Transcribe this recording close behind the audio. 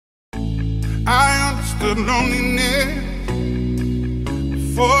of loneliness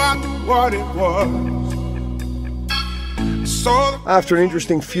before I knew what it was. After an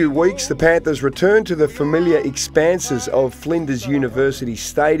interesting few weeks, the Panthers returned to the familiar expanses of Flinders University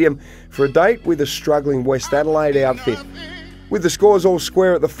Stadium for a date with a struggling West Adelaide outfit. With the scores all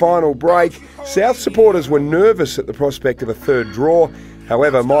square at the final break, South supporters were nervous at the prospect of a third draw.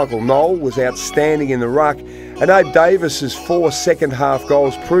 However, Michael Knoll was outstanding in the ruck, and Abe Davis's 4 second-half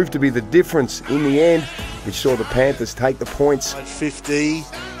goals proved to be the difference in the end, which saw the Panthers take the points. 50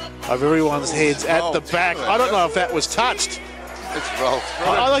 over everyone's heads at the back. I don't know if that was touched. It's rolled through.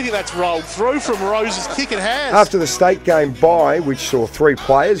 I don't think that's rolled through from Rose's kick. It has. After the state game bye, which saw 3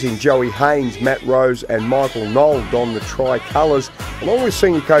 players in Joey Haynes, Matt Rose and Michael Knoll don the tricolours, along with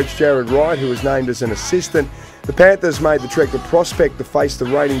senior coach Jared Wright, who was named as an assistant, the Panthers made the trek to Prospect to face the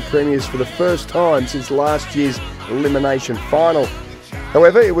reigning premiers for the first time since last year's elimination final.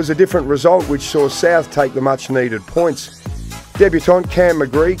 However, it was a different result which saw South take the much-needed points. Debutant Cam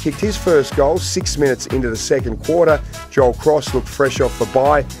McGree kicked his first goal 6 minutes into the second quarter. Joel Cross looked fresh off the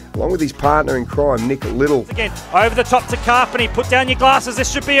bye, along with his partner in crime, Nick Little. Again, over the top to Carpenter. Put down your glasses,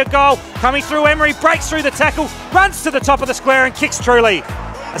 this should be a goal. Coming through, Emery breaks through the tackle, runs to the top of the square and kicks truly.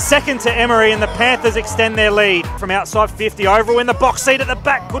 A second to Emery and the Panthers extend their lead from outside 50. Overall in the box seat at the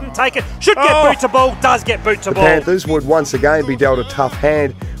back, couldn't take it. Should get boot to ball, does get boot to ball. The Panthers would once again be dealt a tough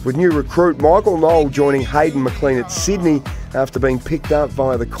hand, with new recruit Michael Knoll joining Hayden McLean at Sydney after being picked up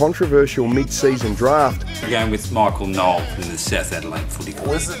via the controversial mid-season draft. Going with Michael Knoll from the South Adelaide Footy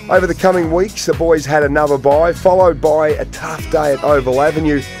Club. Over the coming weeks, the boys had another bye, followed by a tough day at Oval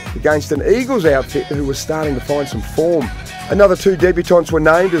Avenue against an Eagles outfit who was starting to find some form. Another 2 debutants were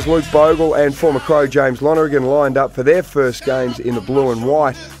named as Luke Bogle and former Crow James Lonergan lined up for their first games in the blue and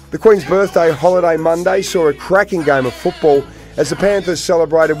white. The Queen's Birthday Holiday Monday saw a cracking game of football as the Panthers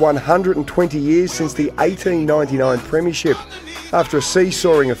celebrated 120 years since the 1899 Premiership. After a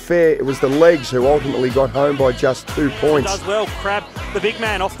seesawing affair, it was the Legs who ultimately got home by just 2 points. Does well, Crab, the big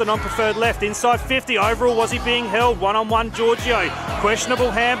man off the non-preferred left, inside 50. Overall, was he being held? One-on-one, Giorgio.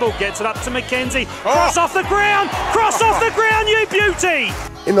 Questionable handball, gets it up to McKenzie. Cross off the ground! Cross off the ground, you beauty!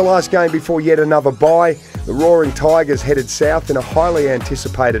 In the last game before yet another bye, the Roaring Tigers headed south in a highly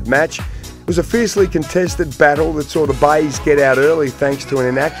anticipated match. It was a fiercely contested battle that saw the Bays get out early thanks to an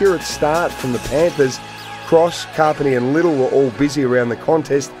inaccurate start from the Panthers. Cross, Carpenter and Little were all busy around the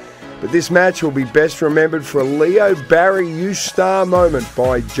contest, but this match will be best remembered for a Leo Barry U-Star moment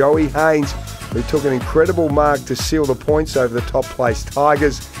by Joey Haynes, who took an incredible mark to seal the points over the top-placed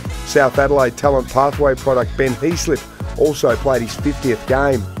Tigers. South Adelaide talent pathway product Ben Heaslip also played his 50th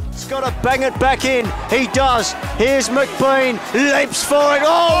game. He's got to bang it back in. He does. Here's McBean. Leaps for it.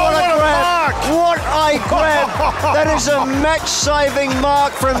 Oh, what a grab. What a grab. That is a match-saving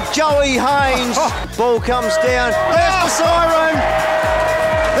mark from Joey Haynes. Ball comes down. There's the siren.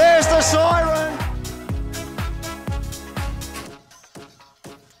 There's the siren.